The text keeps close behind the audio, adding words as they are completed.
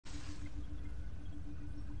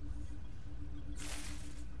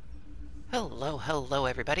Hello, hello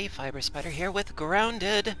everybody, Fiber Spider here with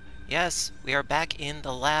Grounded. Yes, we are back in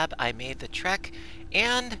the lab. I made the trek,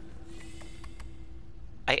 and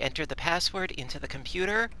I entered the password into the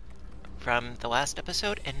computer from the last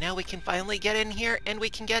episode, and now we can finally get in here and we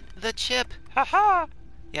can get the chip. Haha!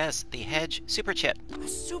 Yes, the Hedge super chip. A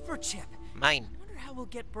super chip! Mine. I wonder how we'll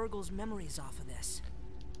get Burgle's memories off of this.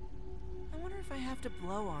 I wonder if I have to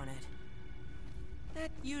blow on it.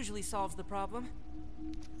 That usually solves the problem.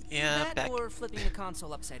 Yeah, That or flipping the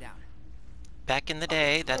console upside down. back in the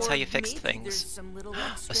day, that's how you Or fixed maybe there's things. some little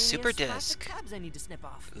A super extraneous plastic disc. tabs I need to snip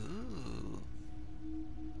off. Ooh.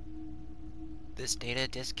 This data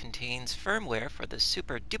disk contains firmware for the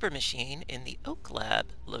super duper machine in the Oak Lab.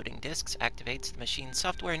 Loading disks activates the machine's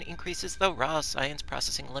software and increases the raw science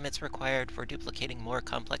processing limits required for duplicating more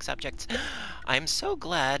complex objects. I'm so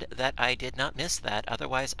glad that I did not miss that,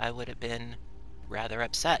 otherwise I would have been rather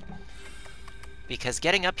upset. Because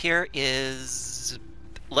getting up here is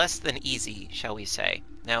less than easy, shall we say.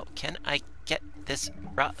 Now, can I get this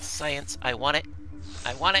raw science? I want it.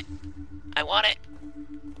 I want it. I want it.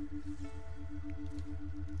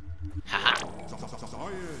 Haha.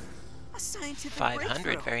 A scientific 500,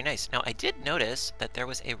 breakthrough. very nice. Now, I did notice that there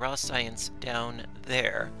was a raw science down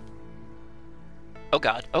there. Oh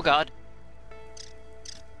god, oh god.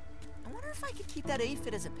 I wonder if I could keep that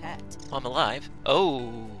aphid as a pet. I'm alive.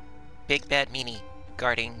 Oh, big bad meanie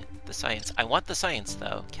guarding the science. I want the science,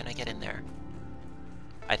 though. Can I get in there?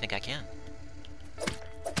 I think I can.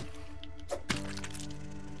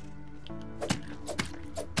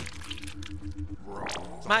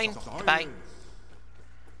 Mine. Bye.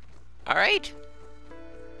 All right.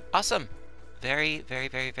 Awesome. Very, very,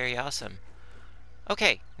 very, very awesome.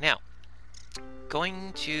 Okay, now,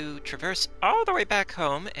 going to traverse all the way back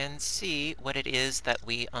home and see what it is that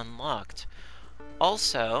we unlocked.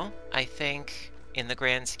 Also, I think, in the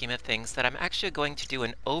grand scheme of things, that I'm actually going to do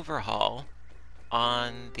an overhaul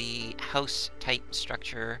on the house-type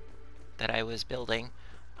structure that I was building.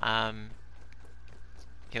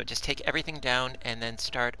 Just take everything down and then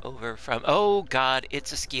start over from... Oh, God,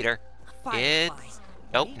 it's a skeeter.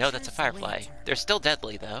 Oh, no, that's a firefly. They're still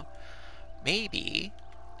deadly, though. Maybe...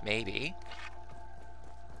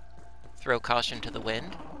 Throw caution to the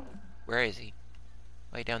wind. Where is he?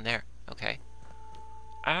 Way down there. Okay.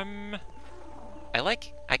 I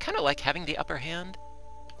kind of like having the upper hand.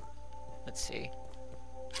 Let's see.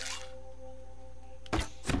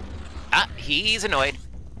 Ah, he's annoyed.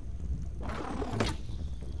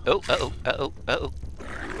 Oh, uh-oh, uh-oh, uh-oh.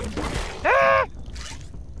 Ah!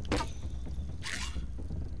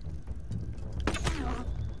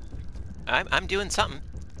 I'm doing something.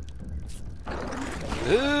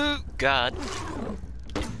 Ooh, God.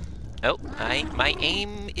 Oh, my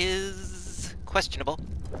aim is questionable.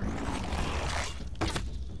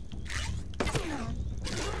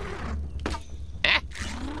 Ah!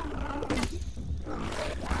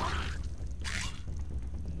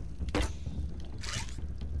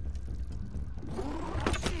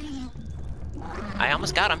 I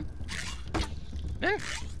almost got him.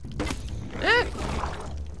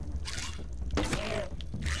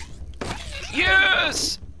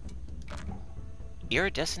 Yes!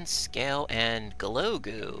 Iridescent scale and glow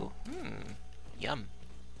goo. Yum.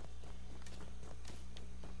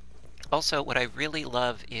 Also, what I really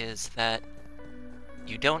love is that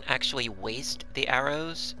you don't actually waste the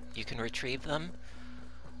arrows. You can retrieve them.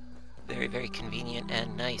 Very, very convenient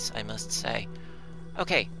and nice, I must say.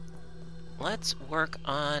 Okay, let's work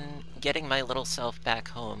on getting my little self back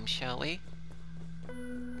home, shall we?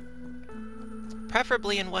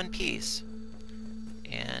 Preferably in one piece.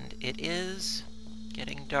 And it is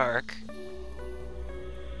getting dark.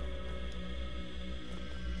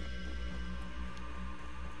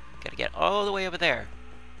 Gotta get all the way over there.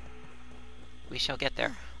 We shall get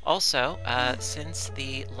there. Also, since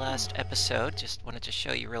the last episode, just wanted to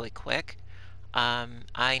show you really quick,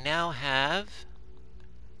 I now have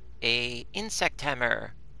a insect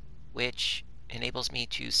hammer, which enables me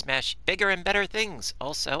to smash bigger and better things.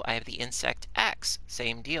 Also, I have the insect axe,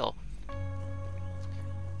 same deal.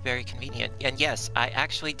 Very convenient. And yes, I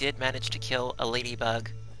actually did manage to kill a ladybug.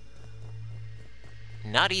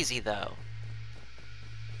 Not easy, though.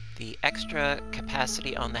 The extra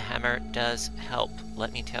capacity on the hammer does help,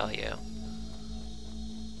 let me tell you.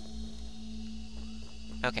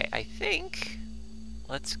 Okay, I think...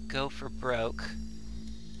 Let's go for broke.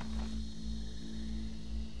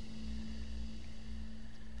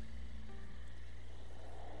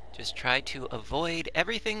 Just try to avoid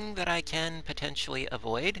everything that I can potentially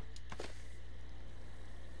avoid.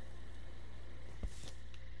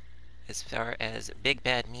 As far as big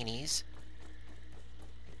bad meanies.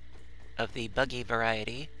 of the buggy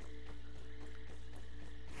variety.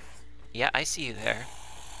 Yeah, I see you there.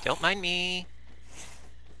 Don't mind me.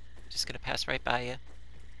 Just gonna pass right by you.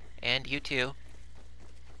 And you too.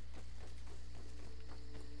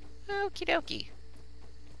 Okie dokie.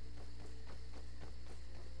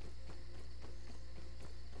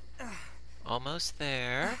 Almost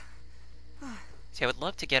there. See, I would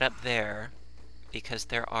love to get up there because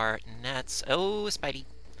there are nets. Oh, Spidey.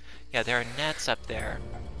 Yeah, there are nets up there.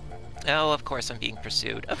 Oh, of course I'm being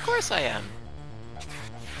pursued. Of course I am.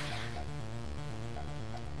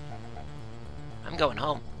 I'm going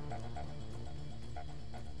home.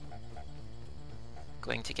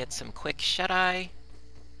 Going to get some quick shut-eye.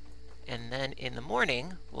 And then in the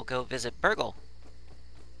morning, we'll go visit Burgle.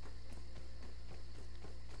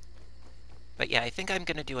 But yeah, I think I'm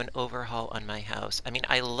going to do an overhaul on my house. I mean,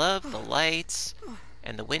 I love the lights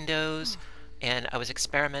and the windows, and I was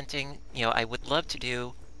experimenting. You know, I would love to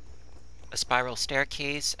do a spiral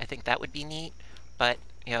staircase. I think that would be neat, but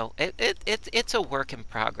you know, it's a work in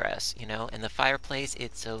progress, you know, and the fireplace,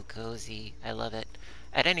 it's so cozy. I love it.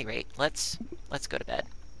 At any rate, let's go to bed.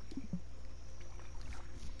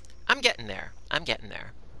 I'm getting there. I'm getting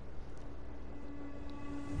there.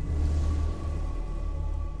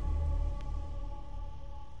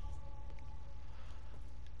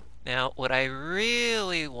 Now, what I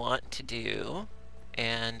really want to do,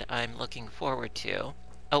 and I'm looking forward to...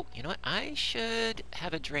 Oh, you know what? I should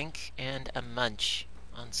have a drink and a munch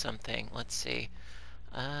on something. Let's see.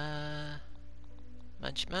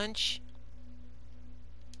 Munch, munch.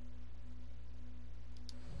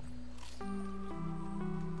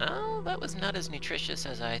 Oh, that was not as nutritious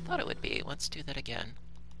as I thought it would be. Let's do that again.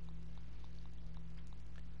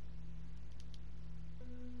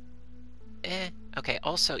 Okay,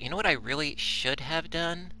 also, you know what I really should have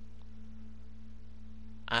done?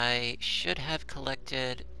 I should have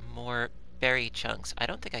collected more berry chunks. I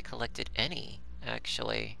don't think I collected any,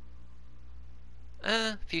 actually.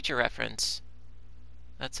 Future reference.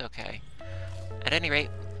 That's okay. At any rate,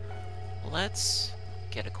 let's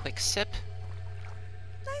get a quick sip.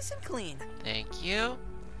 Nice and clean. Thank you.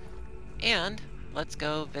 And let's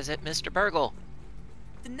go visit Mr. Burgle.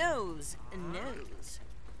 The nose knows.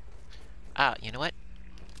 Ah, you know what?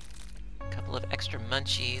 A couple of extra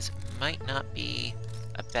munchies might not be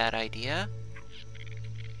a bad idea.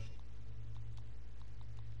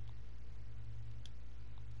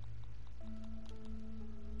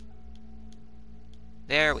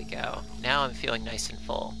 There we go. Now I'm feeling nice and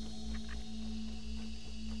full.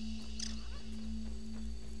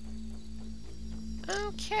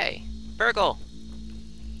 Okay, Burgle.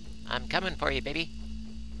 I'm coming for you, baby.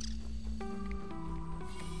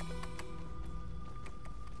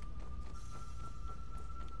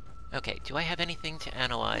 Okay, do I have anything to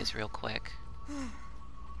analyze real quick?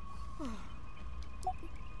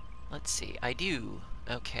 Let's see, I do.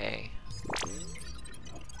 Okay.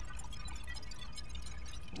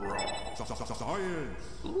 Science!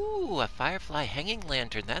 Ooh, a firefly hanging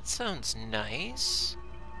lantern. That sounds nice.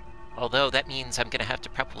 Although that means I'm gonna have to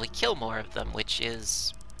probably kill more of them, which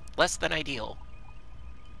is less than ideal.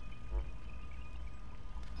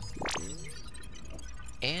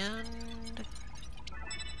 And...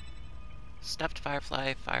 stuffed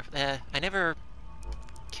firefly, I never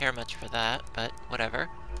care much for that, but whatever.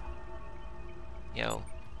 You know,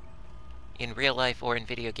 in real life or in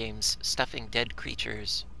video games, stuffing dead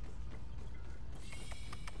creatures.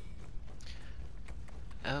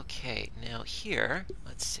 Okay, now here,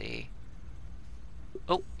 let's see.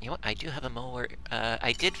 Oh, you know what? I do have a mower.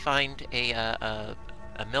 I did find a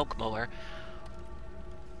milk mower.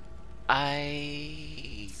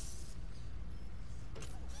 I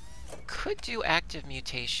could do active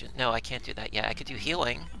mutation. No, I can't do that yet. I could do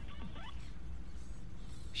healing.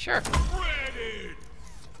 Sure. Ready!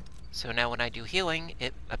 So now when I do healing,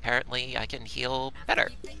 apparently I can heal better.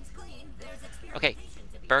 Okay,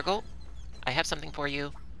 Burgle, I have something for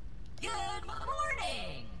you. Good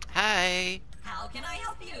morning! Hi! How can I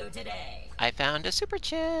help you today? I found a super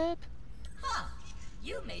chip. Huh,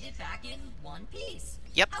 you made it back in one piece.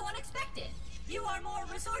 Yep. How unexpected. You are more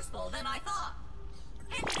resourceful than I thought.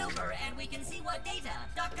 Hand it over and we can see what data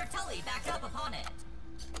Dr. Tully backed up upon it.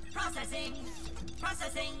 Processing.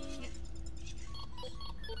 Processing.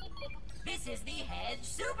 This is the Hedge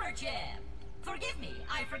Super Chip. Forgive me,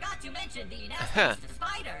 I forgot to mention the nasty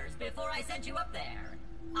spiders before I sent you up there.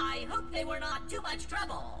 I hope they were not too much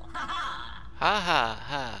trouble. Ha ha! Ha ha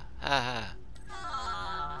ha ha ha.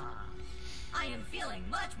 Ah, I am feeling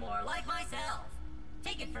much more like myself.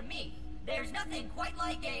 Take it from me, there's nothing quite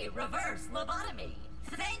like a reverse lobotomy.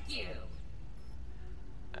 Thank you.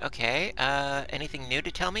 Okay, anything new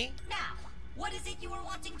to tell me? Now, What is it you were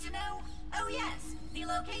wanting to know? Oh yes, the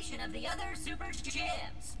location of the other super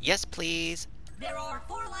chips. Yes, please. There are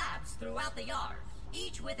 4 labs throughout the yard,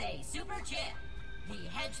 each with a super chip. The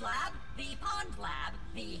Hedge Lab, the Pond Lab,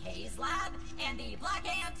 the Haze Lab, and the Black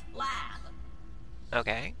Ant Lab.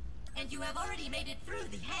 Okay. And you have already made it through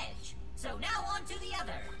the hedge, so now on to the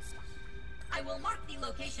others. I will mark the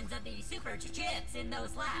locations of the super chips in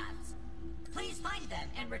those labs. Please find them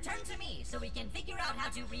and return to me so we can figure out how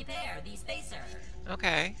to repair the spacer.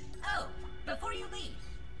 Okay. Oh, before you leave,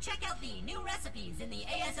 check out the new recipes in the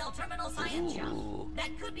ASL Terminal Science Shop.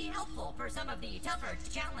 That could be helpful for some of the tougher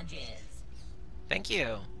challenges. Thank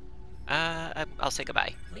you. I'll say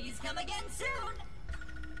goodbye. Please come again soon.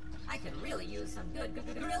 I could really use some good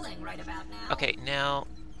grilling right about now. Okay, now,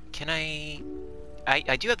 can I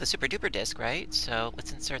do have the super duper disc, right? So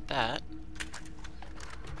let's insert that.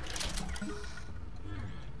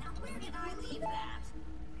 Now where did I leave that?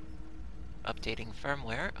 Updating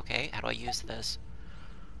firmware. Okay, how do I use this?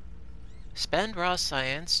 Spend raw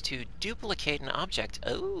science to duplicate an object.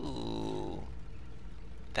 Oh,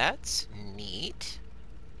 that's neat.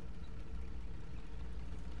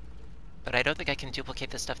 But I don't think I can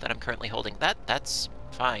duplicate the stuff that I'm currently holding. That's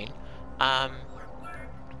fine. I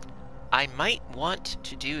might want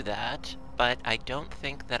to do that, but I don't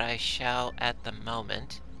think that I shall at the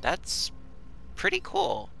moment. That's pretty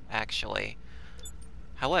cool, actually.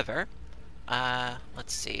 However,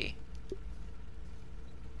 let's see.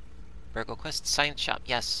 BurgleQuest Science Shop,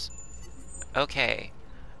 yes. Okay.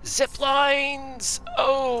 Ziplines!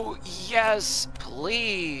 Oh, yes,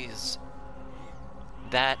 please!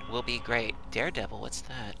 That will be great. Daredevil, what's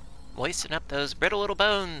that? Moisten up those brittle little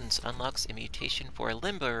bones. Unlocks a mutation for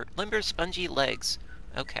limber spongy legs.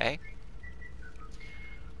 Okay.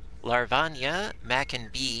 Larvania, mac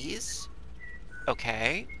and bees.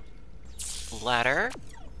 Okay. Ladder.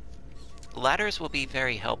 Ladders will be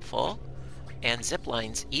very helpful. And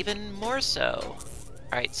ziplines even more so.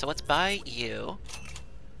 Alright, so let's buy you.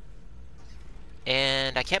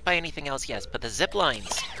 And I can't buy anything else, yes, but the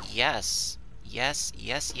ziplines, yes. Yes,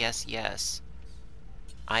 yes, yes, yes.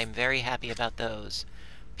 I'm very happy about those.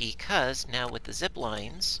 Because now with the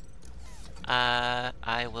ziplines,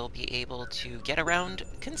 I will be able to get around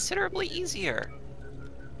considerably easier.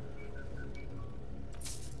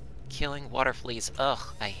 Killing water fleas.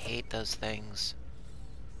 Ugh, I hate those things.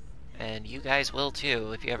 And you guys will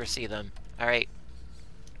too, if you ever see them. Alright.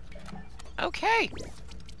 Okay.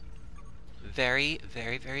 Very,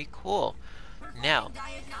 very, very cool. Now,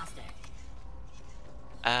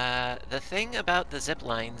 the thing about the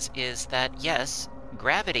ziplines is that, yes,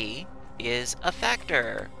 gravity is a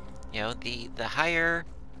factor. You know, the higher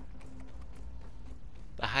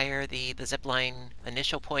the zipline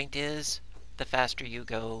initial point is, the faster you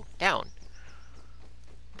go down.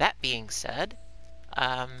 That being said,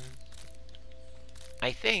 I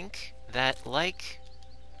think that, like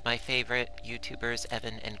my favorite YouTubers,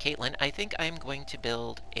 Evan and Caitlin, I think I'm going to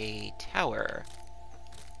build a tower.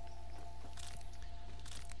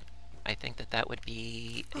 I think that that would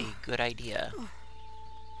be a good idea.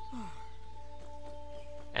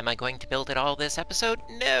 Am I going to build it all this episode?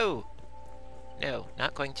 No! No,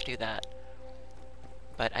 not going to do that.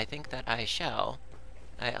 But I think that I shall.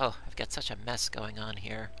 Oh, I've got such a mess going on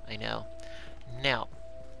here. I know. Now,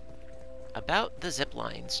 about the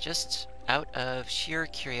ziplines, just out of sheer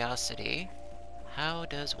curiosity, how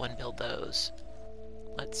does one build those?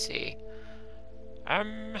 Let's see.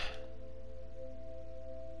 And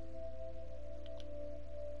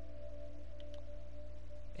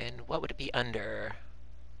what would it be under?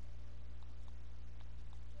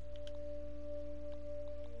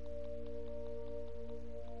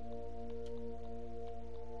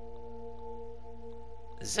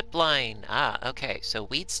 Zipline. Ah, okay. So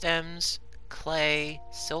weed stems, clay,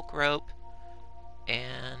 silk rope,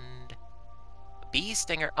 and bee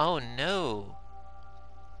stinger. Oh no.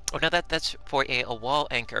 Oh no, that's for a wall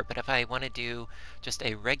anchor. But if I want to do just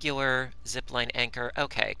a regular zipline anchor,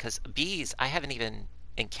 okay. Because bees, I haven't even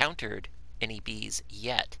encountered any bees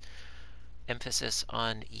yet. Emphasis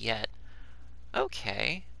on yet.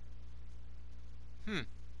 Okay.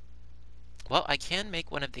 Well, I can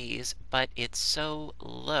make one of these, but it's so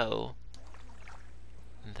low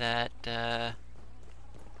that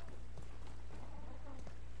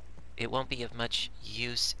it won't be of much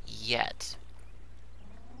use yet.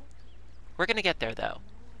 We're gonna get there, though.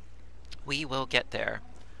 We will get there.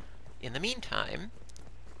 In the meantime,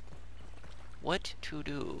 what to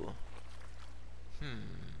do?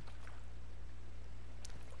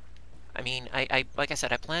 I mean, like I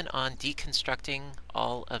said, I plan on deconstructing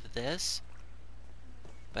all of this,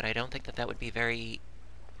 but I don't think that that would be very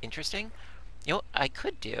interesting. You know what I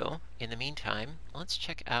could do in the meantime? Let's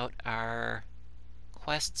check out our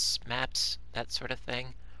quests, maps, that sort of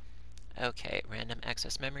thing. Okay, random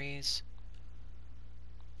access memories.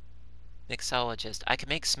 Mixologist. I can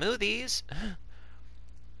make smoothies!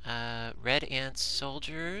 Red ant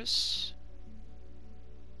soldiers.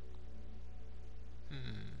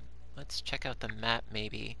 Let's check out the map,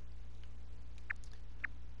 maybe.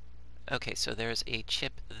 Okay, so there's a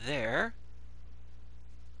chip there.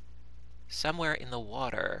 Somewhere in the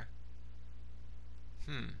water.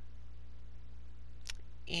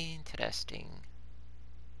 Interesting.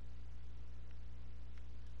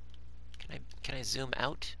 Can I zoom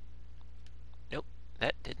out? Nope,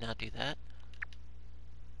 that did not do that.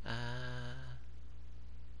 How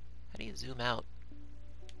do you zoom out?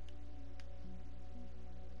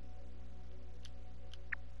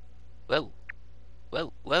 Whoa!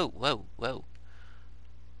 Whoa, whoa, whoa, whoa.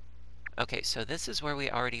 Okay, so this is where we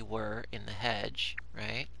already were in the hedge,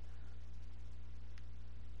 right?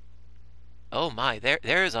 Oh my,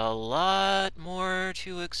 there's a lot more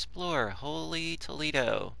to explore. Holy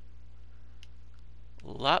Toledo.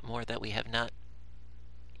 A lot more that we have not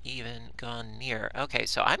even gone near. Okay,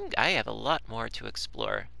 so I have a lot more to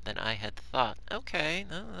explore than I had thought. Okay,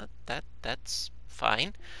 no, that's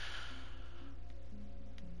fine.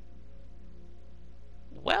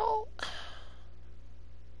 Well,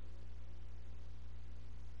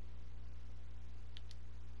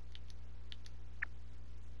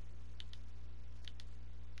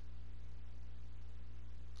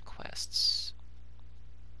 quests.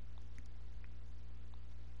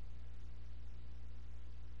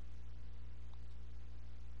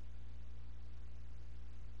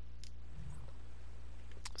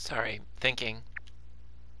 Sorry, thinking.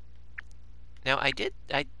 Now I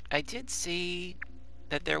did see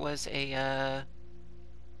that there was a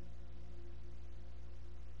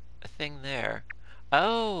thing there.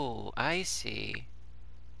 Oh, I see.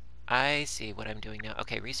 I see what I'm doing now.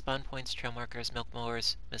 Okay, respawn points, trail markers, milk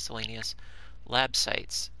mowers, miscellaneous, lab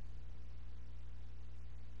sites.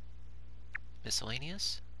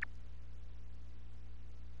 Miscellaneous?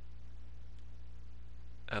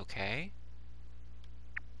 Okay.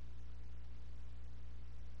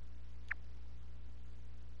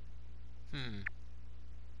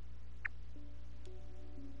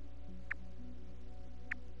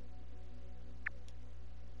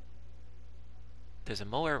 There's a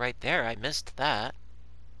mower right there. I missed that.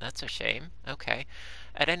 That's a shame. Okay.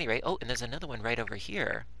 At any rate, oh, and there's another one right over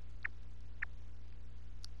here.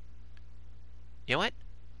 You know what?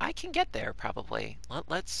 I can get there, probably.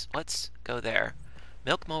 Let's go there.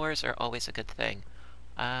 Milk mowers are always a good thing.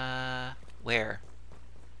 Where?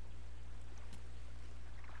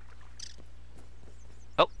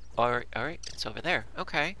 Oh, alright, it's over there.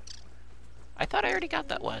 Okay. I thought I already got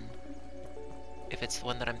that one. If it's the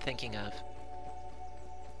one that I'm thinking of.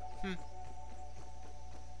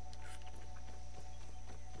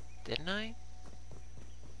 Didn't I?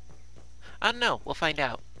 I don't know. We'll find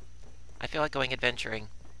out. I feel like going adventuring.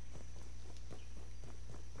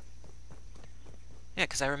 Yeah,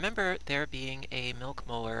 because I remember there being a milk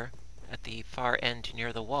mower at the far end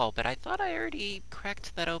near the wall, but I thought I already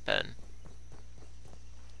cracked that open.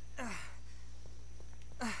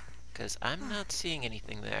 Because I'm not seeing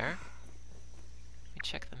anything there. Let me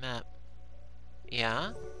check the map.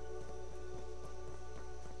 Yeah?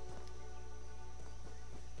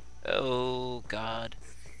 Oh, God.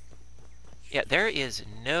 Yeah, there is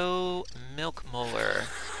no milk mower.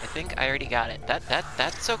 I think I already got it.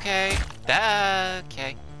 That's okay.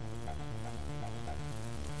 Okay.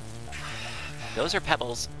 Those are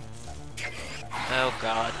pebbles. Oh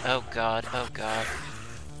God, oh God, oh God.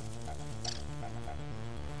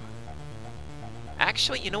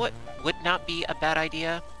 Actually, you know what would not be a bad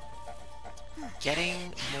idea?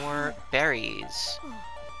 Getting more berries.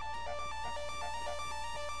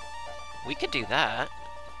 We could do that,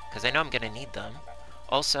 because I know I'm gonna need them.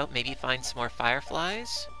 Also, maybe find some more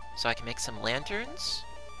fireflies, so I can make some lanterns.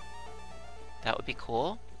 That would be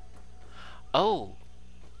cool. Oh,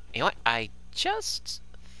 you know what? I just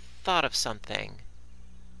thought of something.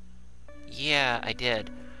 Yeah, I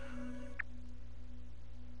did.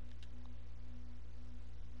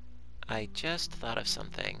 I just thought of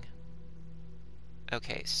something.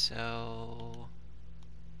 Okay, so...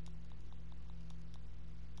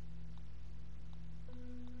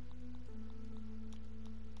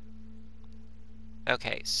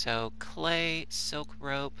 Okay, so clay, silk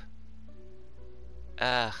rope.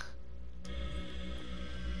 Ugh.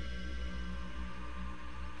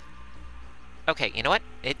 Okay, you know what?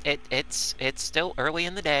 It's still early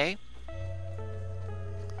in the day.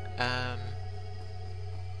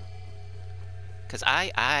 Because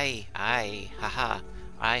haha,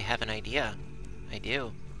 I have an idea. I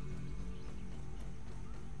do.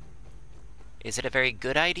 Is it a very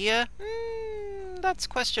good idea? That's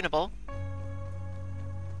questionable.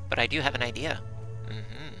 But I do have an idea.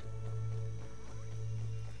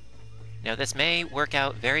 Now this may work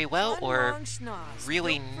out very well or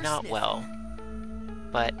really not well.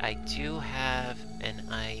 But I do have an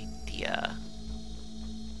idea.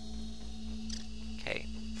 Okay,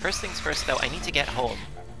 first things first though, I need to get home.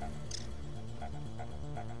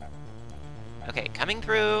 Okay, coming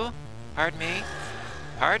through. Pardon me.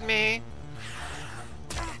 Pardon me.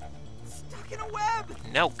 Stuck in a web!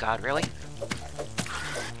 No, God, really?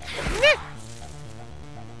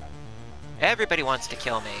 Everybody wants to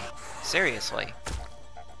kill me. Seriously.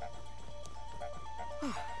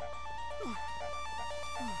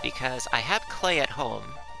 Because I have clay at home,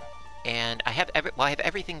 and I have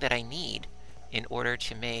everything that I need in order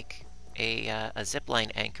to make a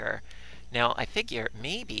zipline anchor. Now, I figure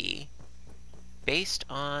maybe, based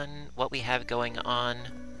on what we have going on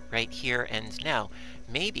right here and now,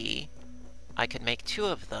 maybe I could make 2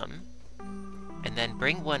 of them, and then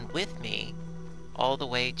bring one with me all the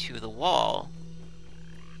way to the wall.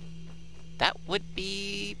 That would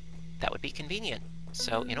be convenient.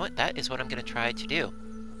 So, you know what? That is what I'm going to try to do.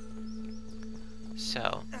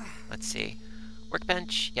 So, let's see.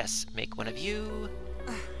 Workbench, yes, make 1 of you.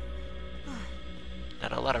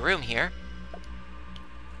 Not a lot of room here.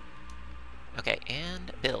 Okay,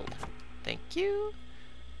 and build. Thank you.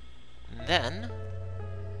 And then,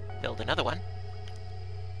 build another one.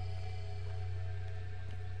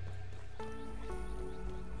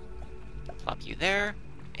 Plop you there,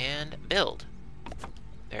 and build.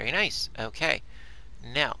 Very nice. Okay.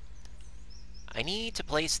 Now, I need to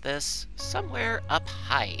place this somewhere up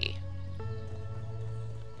high.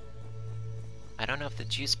 I don't know if the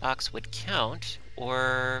juice box would count,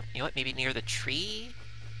 or, you know what, maybe near the tree?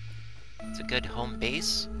 It's a good home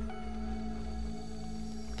base.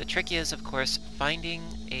 The trick is, of course, finding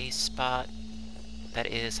a spot that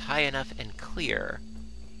is high enough and clear,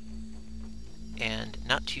 and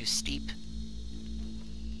not too steep,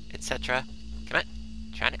 etc. Come on,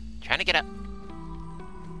 trying to get up.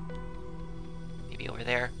 Maybe over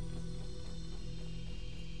there.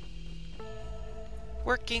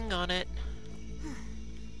 Working on it.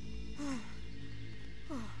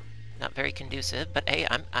 Not very conducive, but hey,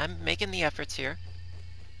 I'm making the efforts here.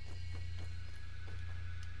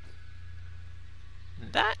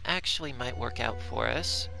 That actually might work out for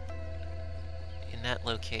us in that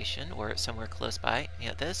location or somewhere close by.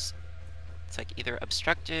 Yeah, this, it's like either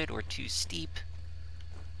obstructed or too steep.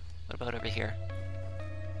 What about over here?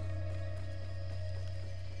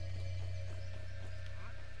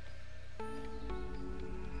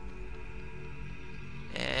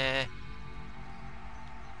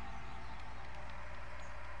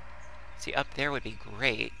 See, up there would be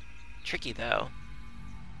great. Tricky, though.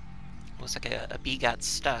 Looks like a bee got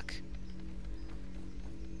stuck.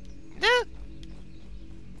 No!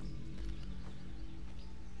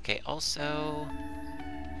 Okay, also...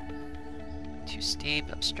 too steep,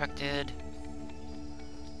 obstructed.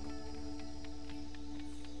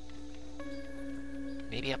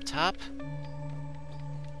 Maybe up top?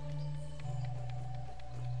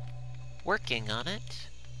 Working on it.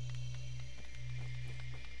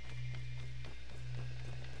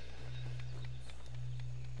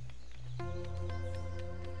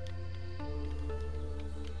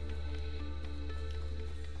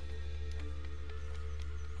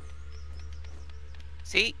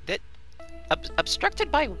 See? That...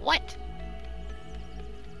 obstructed by what?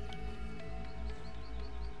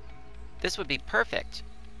 This would be perfect.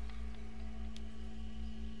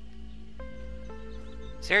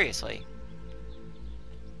 Seriously.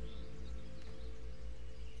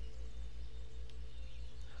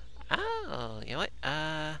 Oh, you know what?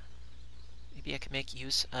 Maybe I could make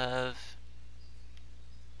use of...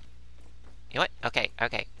 You know what? Okay.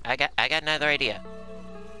 I got another idea.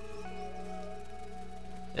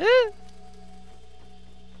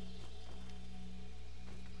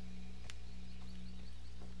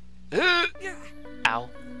 Ow.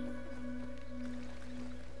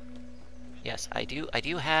 Yes, I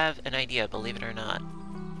do have an idea, believe it or not.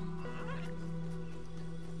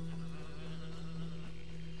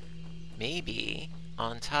 Maybe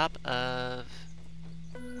on top of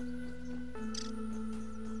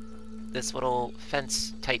this little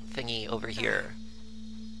fence type thingy over here.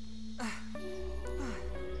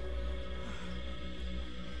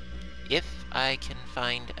 If I can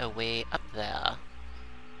find a way up there.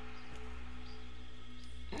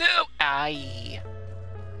 No! Aye!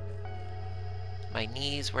 My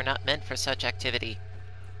knees were not meant for such activity.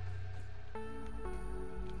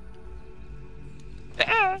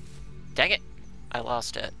 Ah! Dang it! I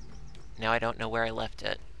lost it. Now I don't know where I left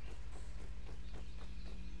it.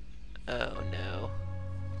 Oh no.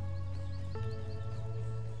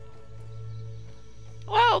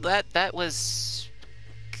 Well, that was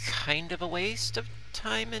kind of a waste of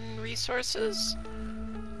time and resources.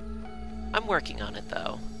 I'm working on it,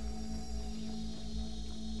 though.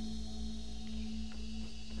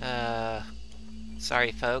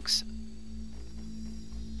 Sorry, folks.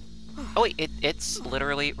 Oh wait, it's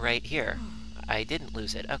literally right here. I didn't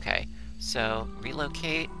lose it. Okay. So,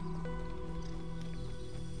 relocate.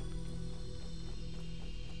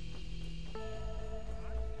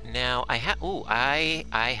 Now, I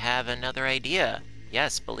have another idea.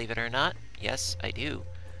 Yes, believe it or not. Yes, I do.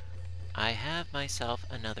 I have myself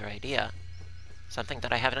another idea. Something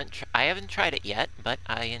that I haven't tried it yet, but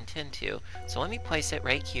I intend to. So let me place it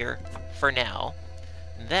right here for now.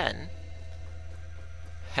 Then,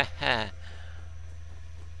 haha,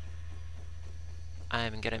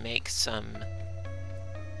 I'm gonna make some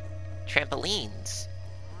trampolines.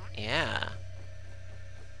 Yeah.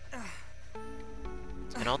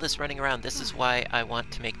 And all this running around, this is why I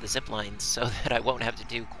want to make the zip lines, so that I won't have to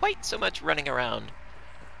do quite so much running around.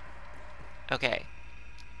 Okay.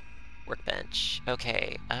 Workbench.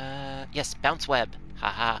 Okay, yes, bounce web.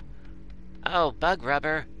 Haha. Oh, bug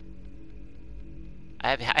rubber.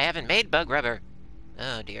 I haven't made bug rubber.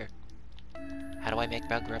 Oh dear. How do I make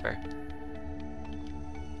bug rubber?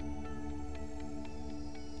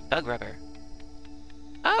 Bug rubber.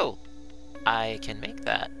 Oh! I can make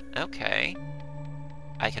that. Okay.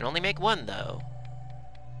 I can only make one, though.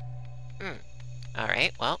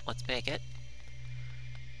 Alright, well, let's make it.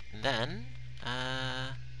 Then,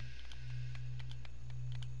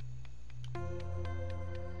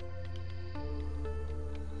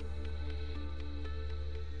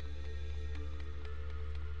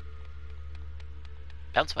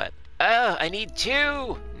 bounce web. Oh, I need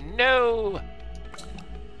two! No!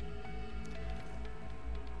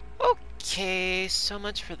 Okay, so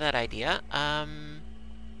much for that idea.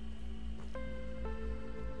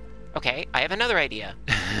 Okay, I have another idea.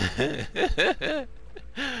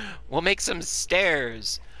 We'll make some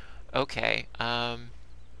stairs. Okay,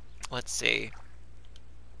 let's see.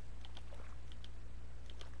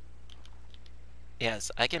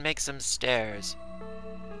 Yes, I can make some stairs.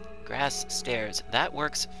 Grass stairs. That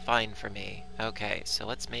works fine for me. Okay, so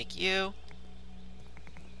let's make you.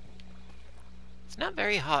 It's not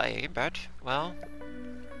very high, but, well...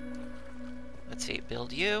 Let's see,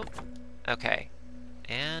 build you. Okay.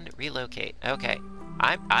 And relocate. Okay.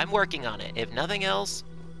 I'm working on it. If nothing else,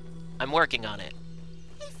 I'm working on it.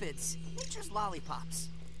 Aphids, nature's lollipops.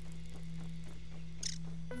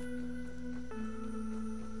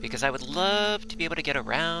 Because I would love to be able to get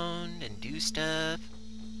around and do stuff.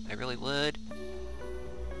 I really would.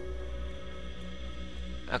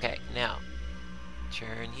 Okay, now.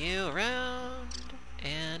 Turn you around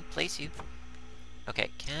and place you. Okay,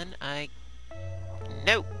 can I...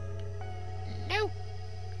 No! No!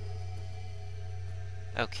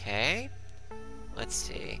 Okay. Let's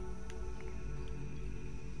see.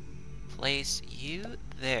 Place you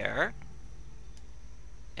there.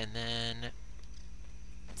 And then...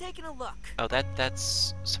 Taking a look. Oh,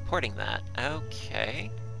 that's supporting that.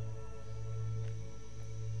 Okay.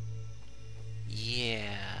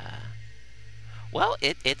 Yeah. Well,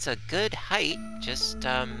 it's a good height, just,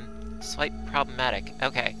 slight problematic.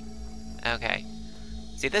 Okay. Okay.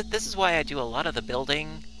 See, this is why I do a lot of the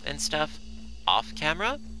building and stuff off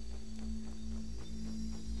camera.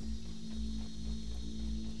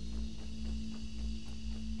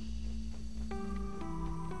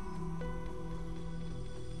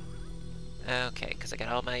 Okay, because I got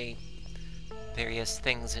all my various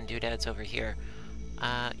things and doodads over here.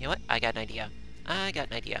 You know what? I got an idea. I got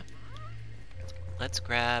an idea. Let's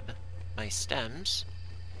grab my stems.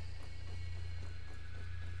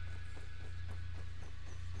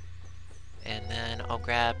 And then I'll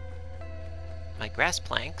grab my grass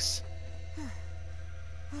planks.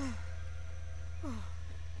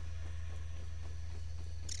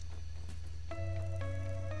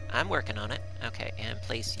 I'm working on it. Okay, and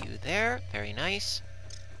place you there. Very nice.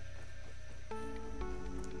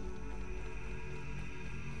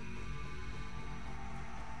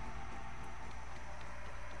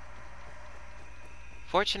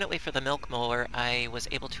 Fortunately for the milk mower, I was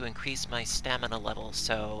able to increase my stamina level,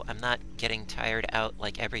 so I'm not getting tired out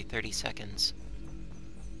like every 30 seconds.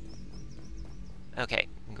 Okay,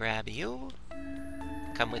 grab you.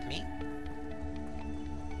 Come with me.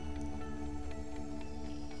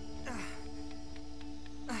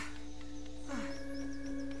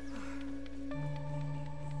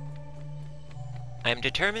 I'm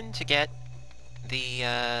determined to get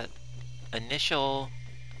the initial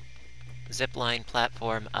zipline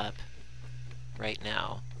platform up right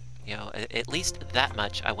now. You know, at least that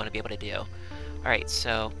much I want to be able to do. Alright,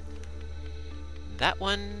 so that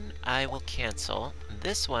one I will cancel.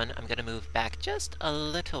 This one I'm going to move back just a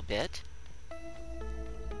little bit.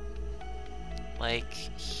 Like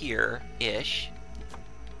here-ish.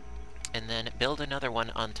 And then build another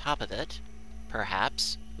one on top of it.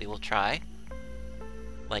 Perhaps. We will try.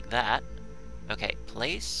 Like that. Okay,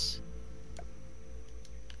 place.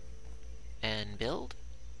 And build.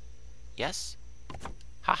 Yes.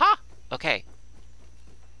 Haha! Okay.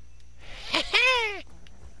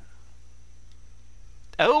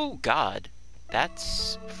 Oh, God.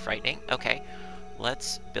 That's frightening. Okay,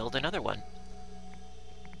 let's build another one.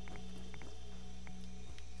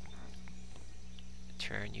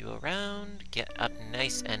 Turn you around, get up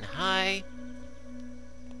nice and high.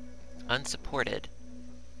 Unsupported.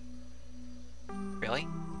 Really?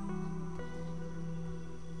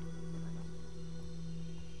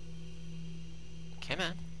 Come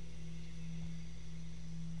on.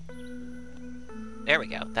 There we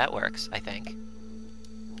go. That works, I think.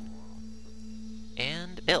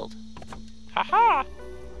 And build. Haha!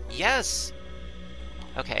 Yes!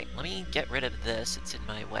 Okay, let me get rid of this. It's in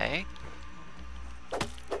my way.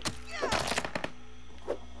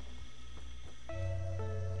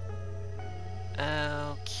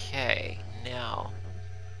 Okay, now...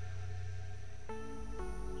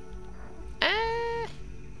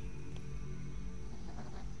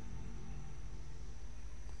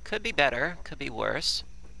 Could be better, could be worse.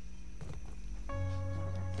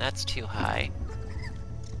 That's too high.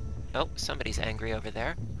 Oh, somebody's angry over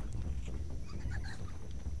there.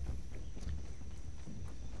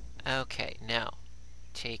 Okay, now,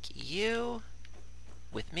 take you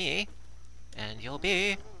with me, and you'll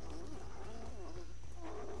be...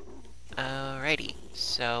 Alrighty,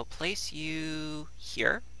 so place you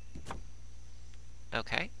here.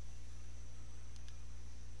 Okay.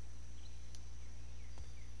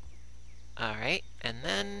 Alright, and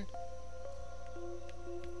then...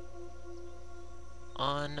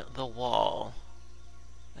 on the wall.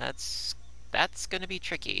 That's gonna be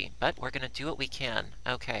tricky, but we're gonna do what we can.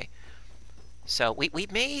 Okay. So, we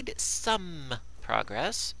made some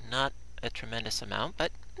progress. Not a tremendous amount,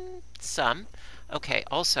 but some. Okay,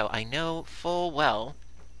 also, I know full well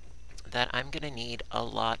that I'm gonna need a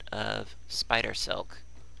lot of spider silk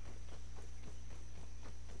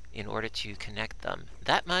in order to connect them.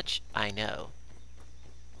 That much I know.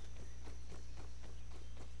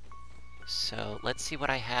 So, let's see what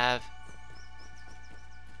I have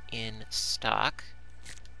in stock.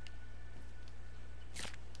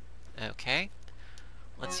 Okay.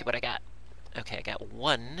 Let's see what I got. Okay, I got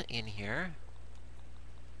one in here.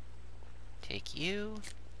 Take you.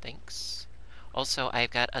 Thanks. Also,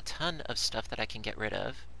 I've got a ton of stuff that I can get rid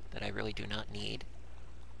of that I really do not need.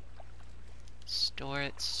 Store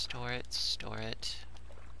it, store it, store it.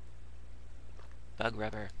 Bug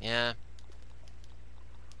rubber, yeah.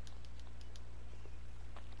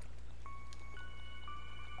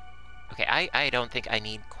 Okay, I don't think I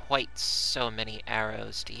need quite so many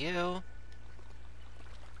arrows, do you?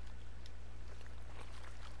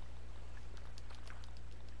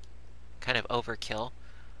 Kind of overkill.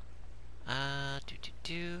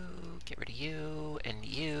 Get rid of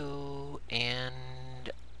you,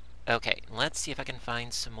 and... Okay, let's see if I can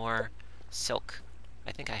find some more silk.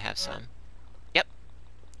 I think I have some. Yep.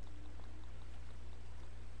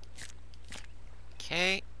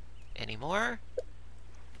 Okay, any more?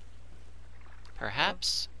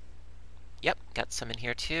 Perhaps? Yep, got some in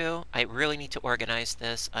here too. I really need to organize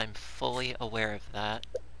this. I'm fully aware of that.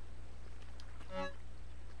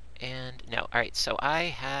 And no, alright, so I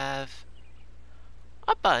have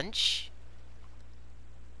a bunch.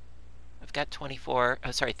 I've got 24,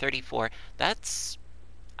 oh sorry, 34. That's,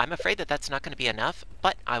 I'm afraid that that's not going to be enough,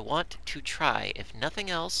 but I want to try. If nothing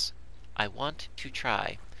else, I want to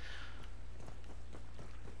try.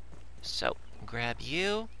 So, grab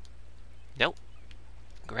you. Nope.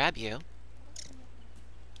 Grab you.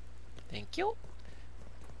 Thank you.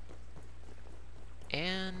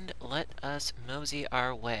 And let us mosey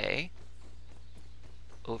our way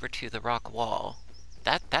over to the rock wall.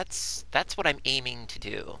 That's what I'm aiming to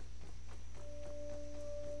do.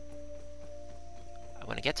 I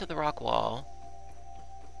want to get to the rock wall,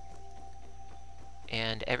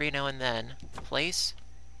 and every now and then place,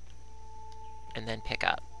 and then pick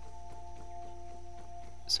up,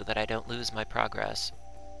 so that I don't lose my progress.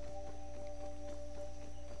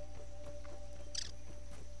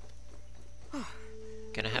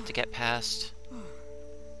 Gonna have to get past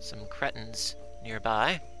some cretins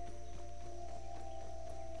nearby.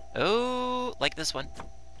 Oh, like this one.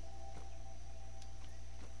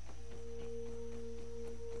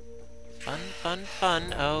 Fun, fun,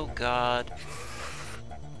 fun. Oh, God.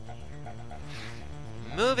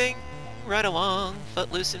 Moving right along,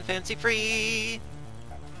 footloose and fancy-free.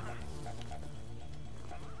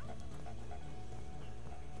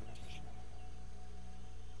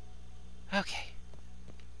 Okay.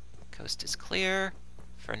 Coast is clear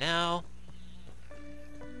for now.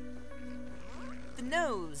 The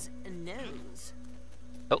nose. A nose.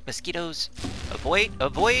 Oh, mosquitoes. Avoid,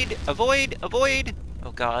 avoid, avoid, avoid.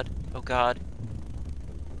 Oh, God. Oh, God.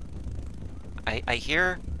 I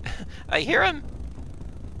hear... I hear him!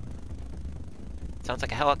 Sounds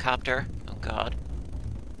like a helicopter. Oh, God.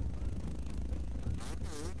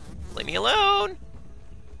 Leave me alone!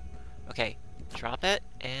 Okay, drop it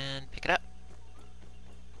and pick it up.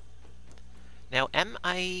 Now, am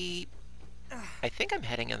I think I'm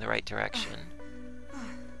heading in the right direction.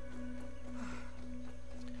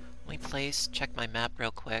 Let me place, check my map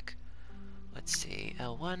real quick. Let's see,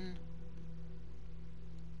 L1.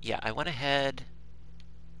 Yeah, I want to head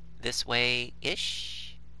this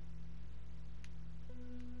way-ish.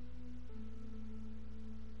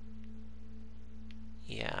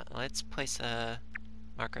 Yeah, let's place a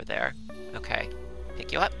marker there. Okay.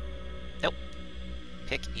 Pick you up. Nope.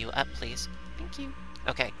 Pick you up, please. Thank you.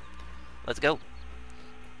 Okay. Let's go.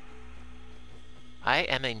 I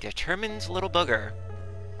am a determined little booger.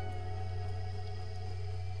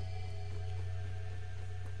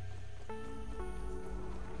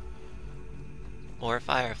 More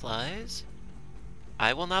fireflies.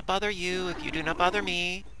 I will not bother you if you do not bother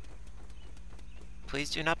me.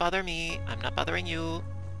 Please do not bother me. I'm not bothering you.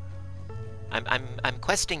 I'm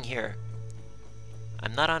questing here.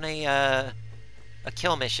 I'm not on a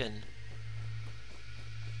kill mission.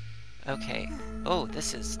 Okay. Oh,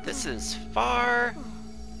 this is far.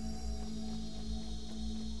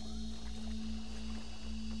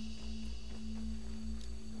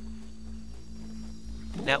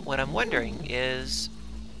 Now, what I'm wondering is,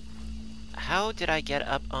 how did I get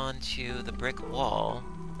up onto the brick wall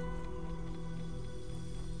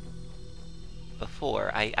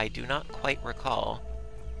before? I do not quite recall.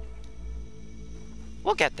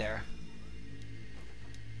 We'll get there.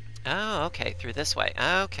 Oh, okay, through this way.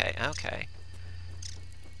 Okay, okay.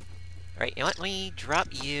 Alright, you know what? Let me drop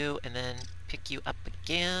you and then pick you up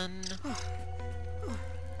again.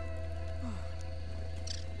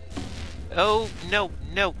 Oh, no,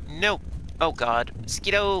 no, no! Oh, God.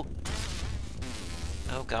 Mosquito!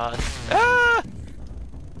 Oh, God. Ah!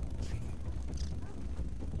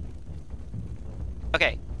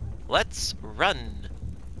 Okay, let's run.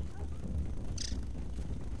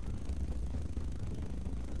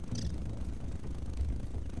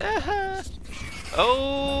 Uh-huh.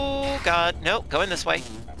 Oh, God. No, going this way.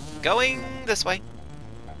 Going this way.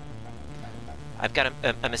 I've got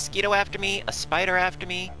a mosquito after me, a spider after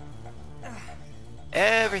me.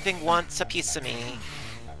 Everything wants a piece of me.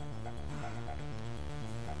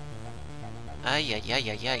 Ay, ay,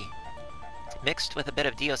 ay, ay, ay. Mixed with a bit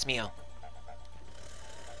of Dios mío.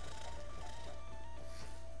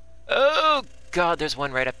 Oh, God, there's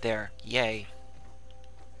one right up there. Yay.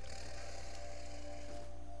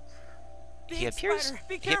 Big He appears... spider,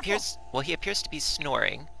 be he careful. appears... Well, he appears to be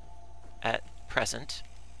snoring at present.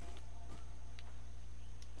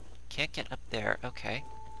 Can't get up there. Okay.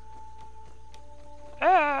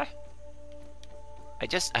 Ah! I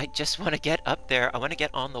just want to get up there. I want to get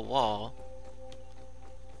on the wall.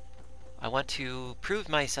 I want to prove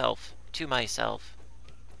myself to myself.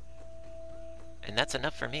 And that's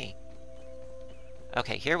enough for me.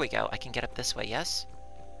 Okay, here we go. I can get up this way, yes?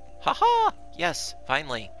 Haha! Yes,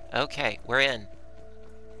 finally. Okay, we're in.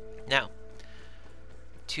 Now,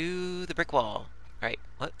 to the brick wall. Alright,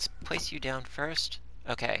 let's place you down first.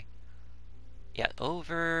 Okay. Yeah,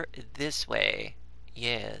 over this way.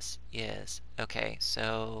 Yes, yes. Okay,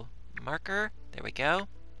 so marker. There we go.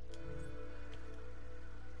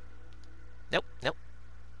 Nope, nope.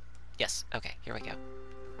 Yes, okay, here we go.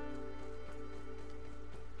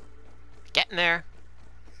 Getting there.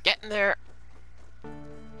 Getting there.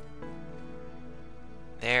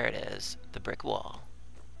 There it is, the brick wall.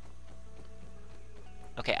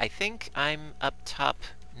 Okay, I think I'm up top,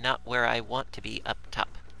 not where I want to be up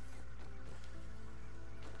top.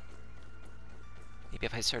 Maybe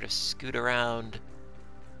if I sort of scoot around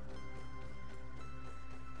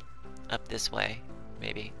up this way,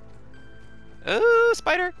 maybe. Oh,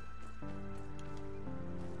 spider!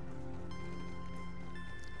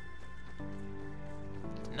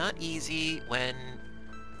 Not easy when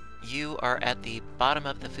You are at the bottom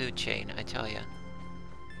of the food chain, I tell ya.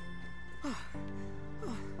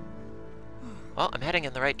 Well, I'm heading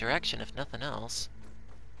in the right direction, if nothing else.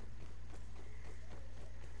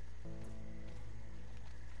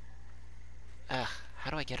 Ugh,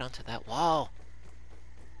 how do I get onto that wall?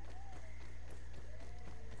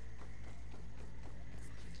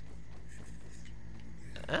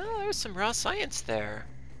 Oh, there's some raw science there.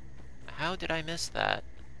 How did I miss that?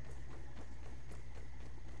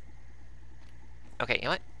 Okay, you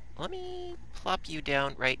know what? Let me plop you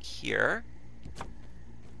down right here.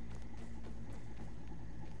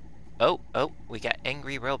 Oh, we got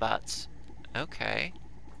angry robots. Okay.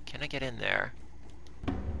 Can I get in there?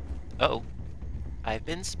 Uh-oh. I've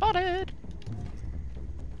been spotted!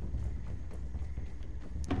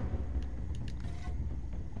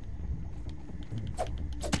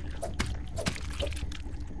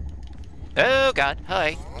 Oh god,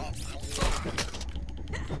 hi.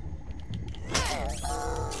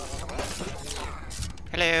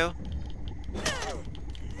 Hello.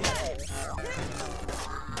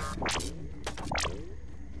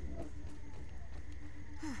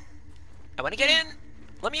 I wanna get in!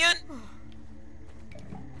 Let me in!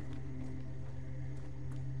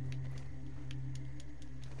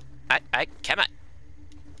 I cannot.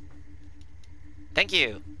 Thank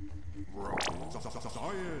you. Science.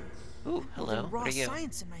 Ooh, hello. Holding raw What are you?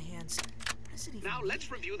 science in my hands. What does it even Now mean?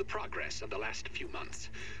 let's review the progress of the last few months.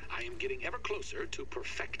 I am getting ever closer to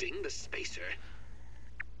perfecting the spacer.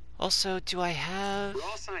 Also, do I have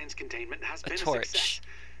Raw science containment has a been a torch? success.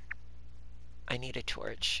 I need a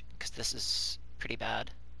torch, because this is pretty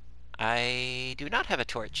bad. I do not have a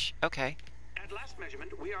torch. Okay. At last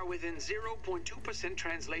measurement, we are within 0.2%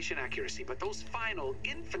 translation accuracy, but those final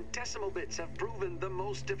infinitesimal bits have proven the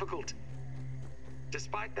most difficult.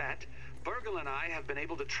 Despite that, Virgil and I have been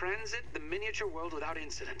able to transit the miniature world without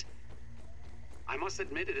incident. I must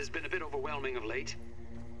admit it has been a bit overwhelming of late.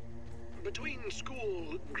 Between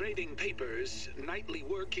school, grading papers, nightly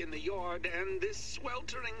work in the yard, and this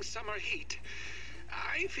sweltering summer heat,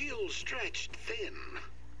 I feel stretched thin.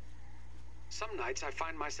 Some nights I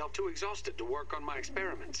find myself too exhausted to work on my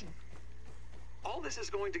experiments. All this is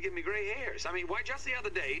going to give me gray hairs. I mean, why, just the other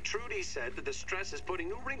day, Trudy said that the stress is putting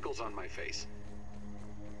new wrinkles on my face.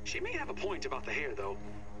 She may have a point about the hair, though.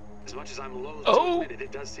 As much as I'm loath to admit it,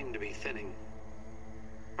 it does seem to be thinning.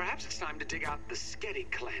 Perhaps it's time to dig out the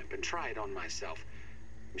Sketty clamp and try it on myself.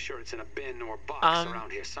 I'm sure it's in a bin or box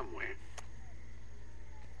around here somewhere.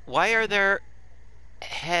 Why are there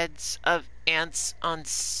heads of ants on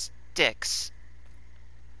sticks?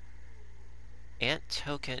 Ant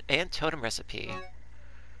totem recipe.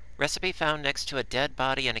 Recipe found next to a dead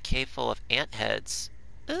body in a cave full of ant heads.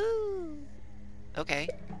 Ooh. Okay.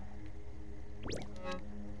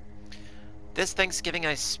 This Thanksgiving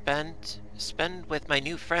I spend with my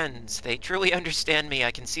new friends. They truly understand me.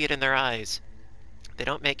 I can see it in their eyes. They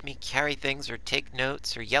don't make me carry things or take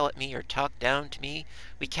notes or yell at me or talk down to me.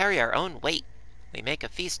 We carry our own weight. We make a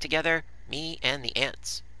feast together, me and the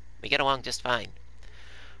ants. We get along just fine.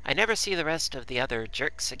 I never see the rest of the other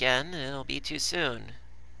jerks again. It'll be too soon.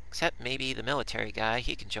 Except maybe the military guy.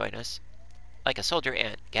 He can join us. Like a soldier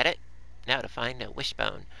ant. Get it? Now to find a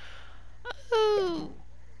wishbone. Ooh,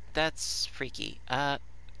 that's freaky. A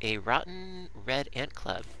rotten red ant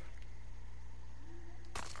club.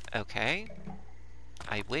 Okay.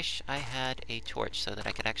 I wish I had a torch so that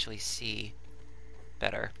I could actually see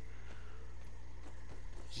better.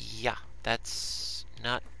 Yeah, that's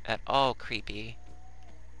not at all creepy.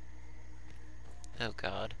 Oh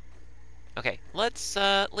god. Okay, let's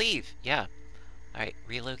leave. Yeah. Alright,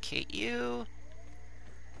 relocate you.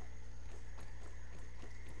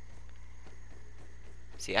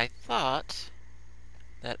 See, I thought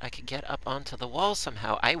that I could get up onto the wall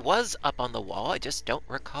somehow. I was up on the wall, I just don't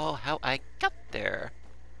recall how I got there.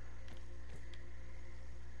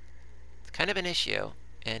 It's kind of an issue,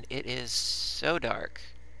 and it is so dark.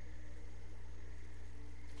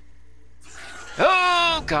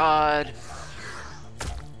 Oh, God!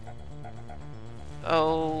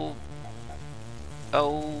 Oh.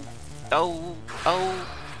 Oh. Oh. Oh.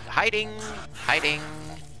 Hiding! Hiding!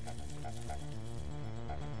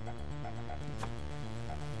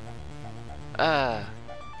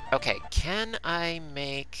 Okay, can I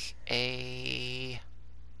make a...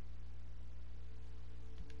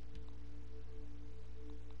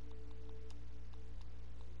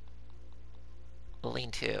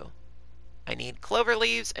 lean-to? I need clover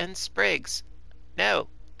leaves and sprigs. No,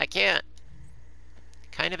 I can't.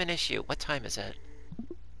 Kind of an issue. What time is it?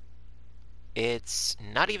 It's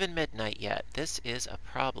not even midnight yet. This is a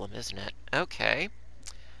problem, isn't it? Okay.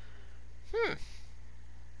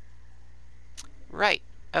 Right.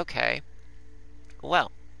 Okay.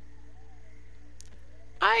 Well,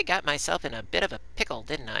 I got myself in a bit of a pickle,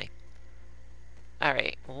 didn't I?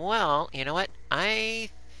 Alright, well, you know what? I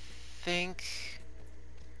think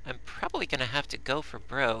I'm probably gonna have to go for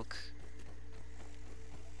broke.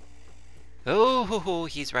 Oh,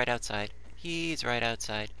 he's right outside. He's right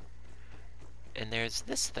outside. And there's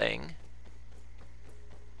this thing.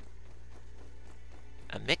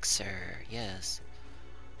 A mixer, yes.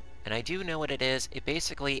 And I do know what it is. It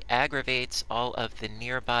basically aggravates all of the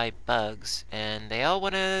nearby bugs, and they all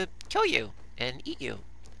want to kill you and eat you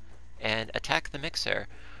and attack the mixer.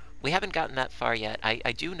 We haven't gotten that far yet.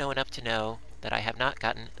 I do know enough to know that I have not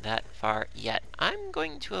gotten that far yet. I'm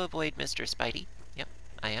going to avoid Mr. Spidey. Yep,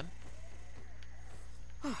 I am.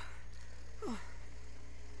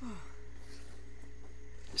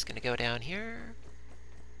 Just gonna go down here.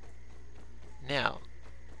 Now.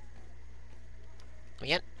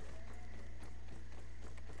 Yep.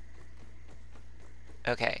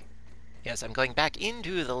 Okay. Yes, I'm going back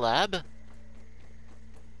into the lab.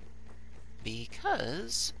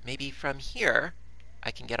 Because maybe from here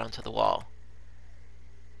I can get onto the wall.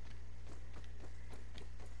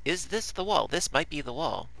 Is this the wall? This might be the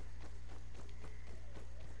wall.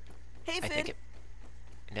 Hey, I Finn. think it...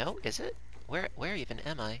 No, is it? Where even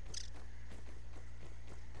am I?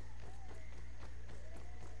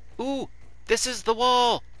 Ooh! This is the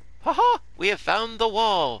wall! Haha! We have found the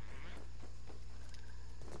wall!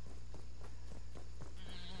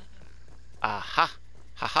 Aha!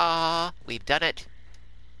 Haha! We've done it!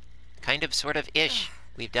 Kind of, sort of, ish.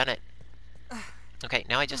 We've done it. Okay,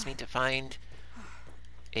 now I just need to find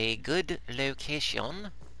a good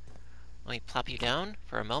location. Let me plop you down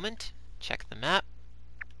for a moment. Check the map.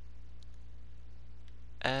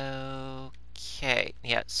 Okay,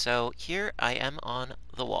 yeah, so here I am on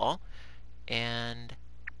the wall, and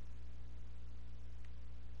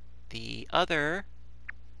the other,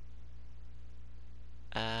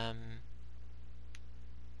 yeah,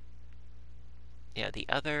 the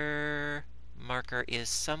other marker is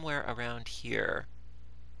somewhere around here.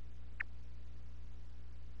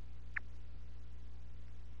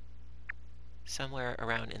 Somewhere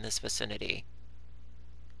around in this vicinity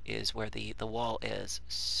is where the wall is.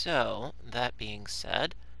 So, that being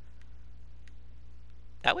said,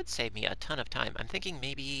 that would save me a ton of time. I'm thinking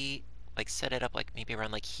maybe, like, set it up, like, maybe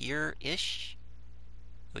around, like, here-ish?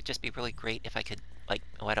 It would just be really great if I could, like,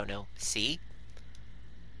 oh, I don't know, see?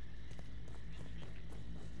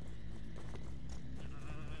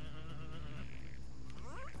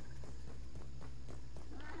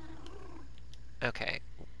 Okay,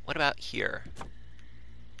 what about here?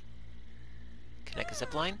 Connect a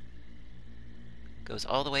zipline? Goes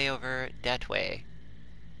all the way over that way.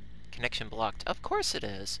 Connection blocked. Of course it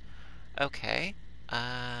is! Okay,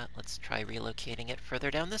 let's try relocating it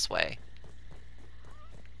further down this way.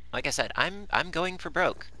 Like I said, I'm going for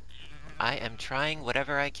broke. I am trying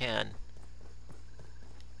whatever I can.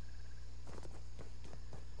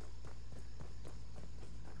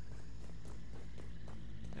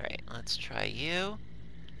 Alright, let's try you.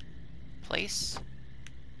 Place.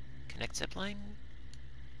 Connect zipline.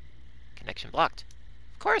 Connection blocked.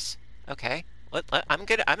 Of course! Okay. I'm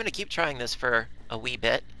gonna keep trying this for a wee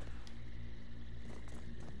bit.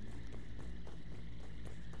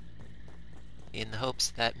 In the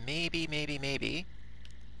hopes that maybe...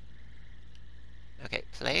 Okay,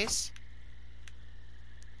 place.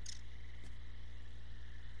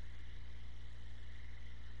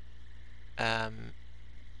 Can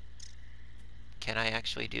I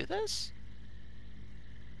actually do this?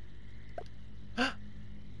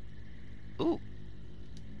 Ooh.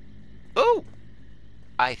 Ooh!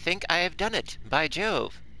 I think I have done it, by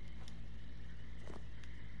Jove.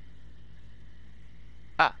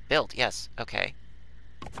 Ah, build, yes, okay.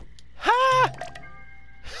 Ha!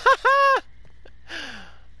 Ha ha!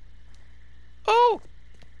 Oh!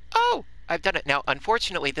 Oh! I've done it. Now,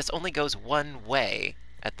 unfortunately, this only goes one way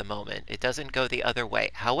at the moment. It doesn't go the other way.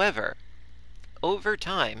 However, over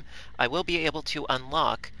time, I will be able to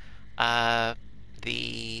unlock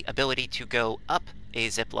the ability to go up a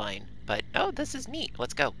zip line. But, oh, this is neat.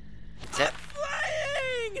 Let's go. Zip.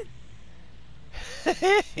 Flying!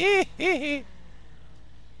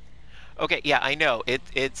 Okay, yeah, I know.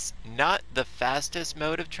 It's not the fastest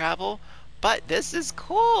mode of travel, but this is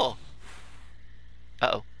cool.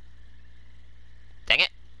 Uh-oh. Dang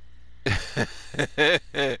it.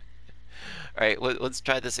 Alright, let's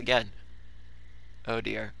try this again. Oh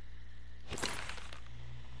dear.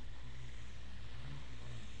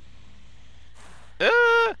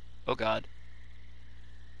 Ah! Oh god.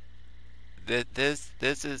 This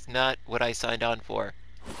is not what I signed on for.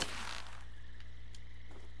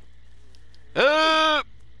 Uh!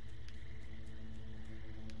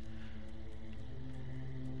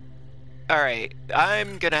 Alright,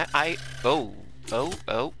 oh, oh,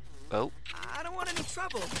 oh, oh. I don't want any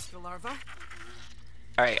trouble, Mr. Larva.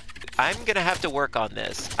 Alright, I'm gonna have to work on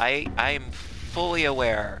this. I'm fully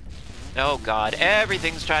aware. Oh god,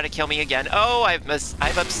 everything's trying to kill me again. Oh, I've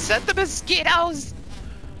upset the mosquitoes!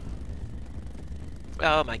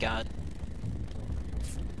 Oh my god.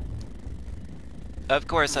 Of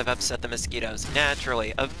course I've upset the mosquitoes.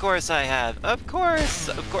 Naturally. Of course I have. Of course!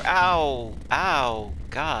 Ow! Ow!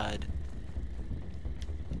 God.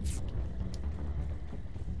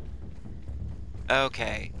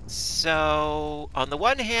 Okay, so on the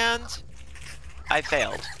one hand, I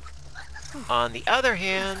failed. On the other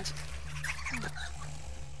hand,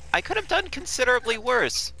 I could have done considerably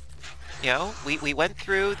worse. You know, we went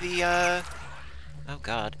through the, oh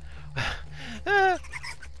god.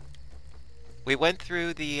 We went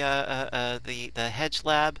through the hedge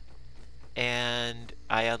lab, and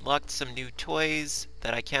I unlocked some new toys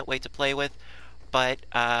that I can't wait to play with. But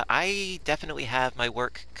I definitely have my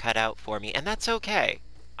work cut out for me, and that's okay.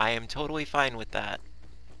 I am totally fine with that.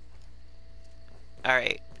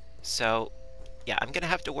 Alright, so yeah, I'm gonna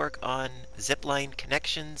have to work on zipline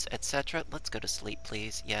connections, etc. Let's go to sleep,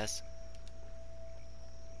 please. Yes.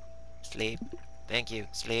 Sleep. Thank you.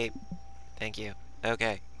 Sleep. Thank you.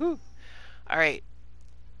 Okay. Whew. Alright.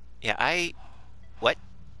 Yeah, What?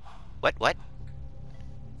 What?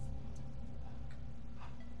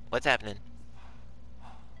 What's happening?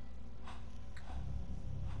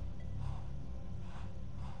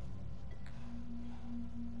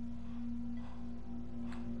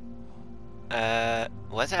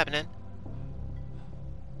 What's happening?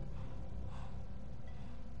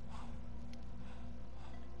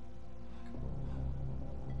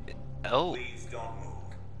 Oh, Please don't move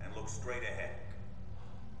and look straight ahead.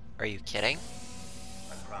 are you kidding?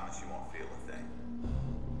 I promise you won't feel a thing.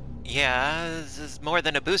 Yeah, this is more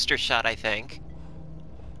than a booster shot, I think.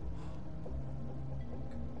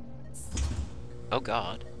 Oh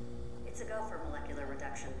god. It's a go for molecular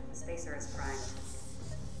reduction. The spacer is primed.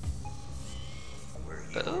 Where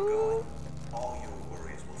you are going, all your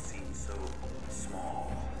worries will seem so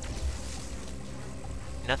small.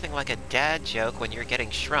 Nothing like a dad joke when you're getting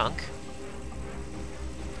shrunk.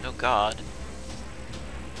 Oh god.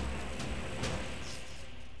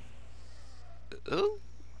 Ooh.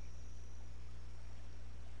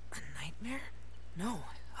 A nightmare? No,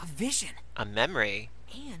 a vision. A memory.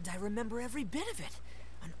 And I remember every bit of it.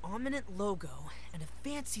 An ominous logo and a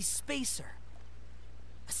fancy spacer.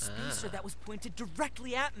 A spacer that was pointed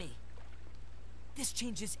directly at me. This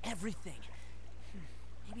changes everything.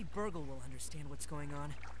 Maybe Burgle will understand what's going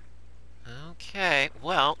on. Okay,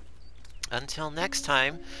 well, until next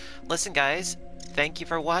time. Listen, guys, thank you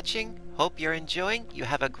for watching. Hope you're enjoying. You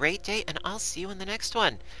have a great day, and I'll see you in the next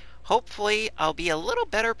one. Hopefully, I'll be a little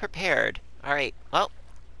better prepared. Alright, well,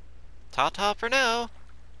 ta-ta for now.